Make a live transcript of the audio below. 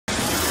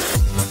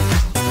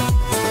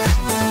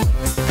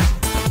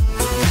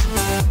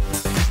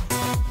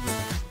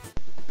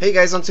Hey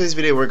guys, on today's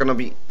video we're gonna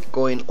be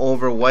going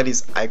over what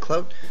is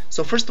iCloud.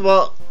 So first of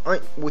all,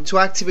 to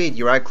activate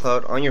your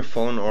iCloud on your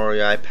phone or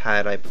your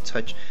iPad, iPod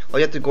Touch, all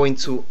you have to go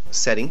into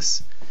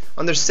settings.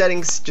 Under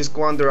settings, just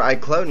go under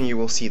iCloud and you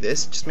will see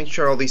this. Just make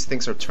sure all these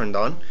things are turned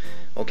on,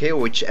 okay,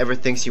 whichever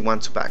things you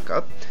want to back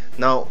up.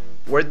 Now,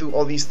 where do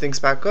all these things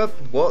back up?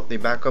 Well, they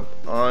back up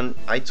on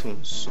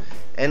iTunes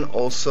and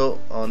also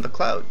on the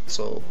cloud.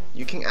 So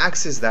you can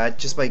access that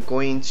just by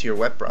going to your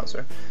web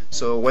browser.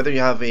 So whether you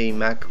have a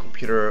Mac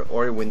computer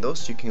or a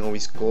Windows, you can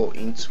always go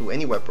into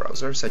any web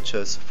browser such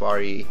as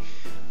Safari,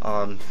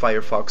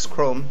 Firefox,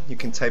 Chrome. You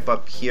can type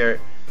up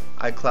here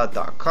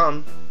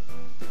iCloud.com.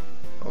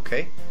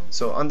 Okay,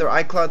 so under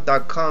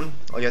iCloud.com,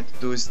 all you have to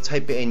do is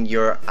type in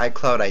your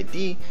iCloud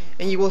ID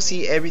and you will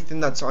see everything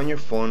that's on your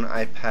phone,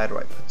 iPad,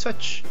 or iPod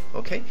Touch.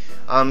 Okay,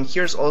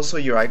 here's also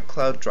your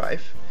iCloud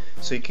Drive.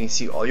 So you can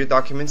see all your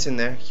documents in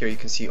there. Here you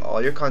can see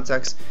all your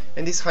contacts,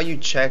 and this is how you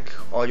check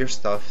all your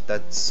stuff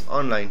that's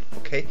online.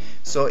 Okay,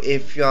 so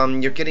if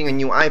you're getting a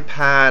new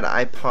iPad,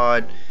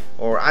 iPod,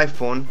 or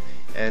iPhone,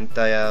 and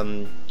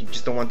you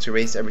just don't want to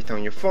erase everything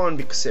on your phone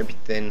because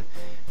everything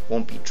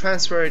won't be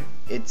transferred,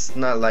 it's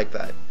not like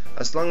that.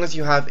 As long as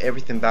you have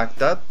everything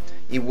backed up,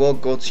 it will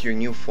go to your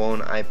new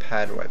phone,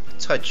 iPad, or iPod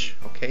Touch.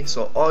 Okay,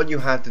 so all you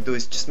have to do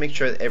is just make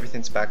sure that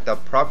everything's backed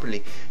up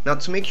properly. Now,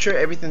 to make sure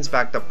everything's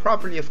backed up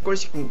properly, of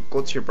course you can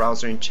go to your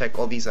browser and check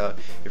all these out.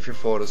 If your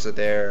photos are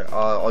there,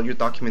 all your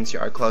documents,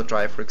 your iCloud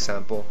Drive, for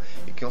example.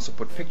 You can also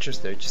put pictures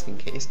there just in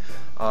case.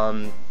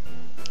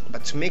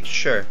 But to make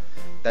sure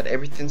that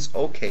everything's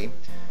okay,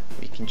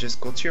 we can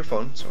just go to your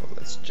phone. So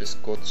let's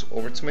just go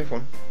over to my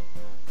phone.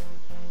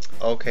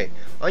 Okay,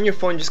 on your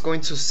phone, just go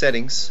into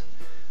settings.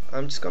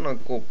 I'm just gonna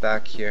go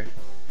back here.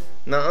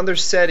 Now under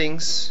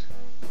settings,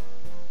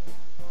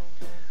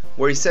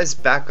 where it says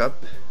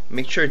backup,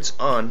 make sure it's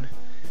on,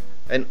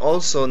 and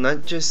also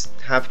not just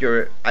have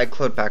your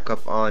iCloud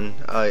backup on.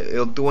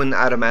 It'll do an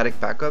automatic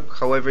backup,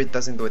 however it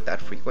doesn't do it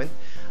that frequent.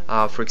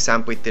 For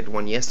example, it did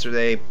one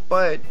yesterday,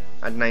 but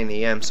at 9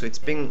 AM, so it's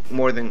been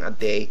more than a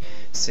day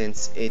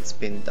since it's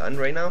been done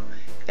right now.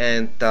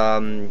 And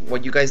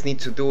what you guys need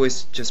to do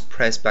is just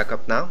press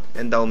backup now,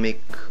 and that'll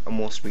make a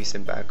most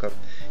recent backup.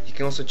 You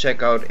can also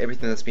check out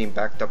everything that's being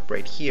backed up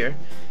right here,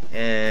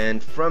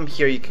 and from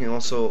here you can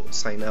also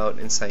sign out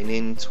and sign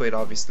in to it,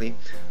 obviously,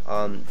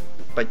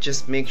 but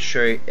just make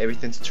sure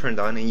everything's turned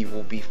on and you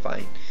will be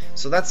fine.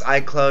 So that's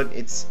iCloud.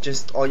 It's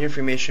just all your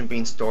information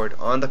being stored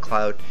on the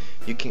cloud.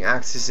 You can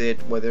access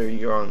it whether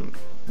you're on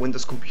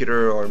Windows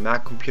computer or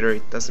Mac computer,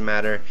 it doesn't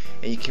matter,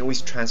 and you can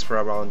always transfer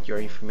around your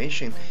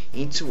information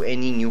into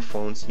any new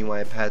phones, new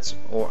iPads,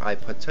 or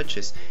iPod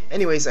Touches.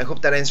 Anyways, I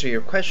hope that answered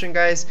your question,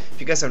 guys.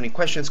 If you guys have any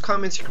questions,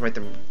 comments, you can write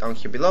them down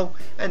here below,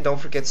 and don't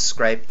forget to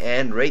subscribe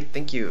and rate.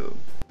 Thank you.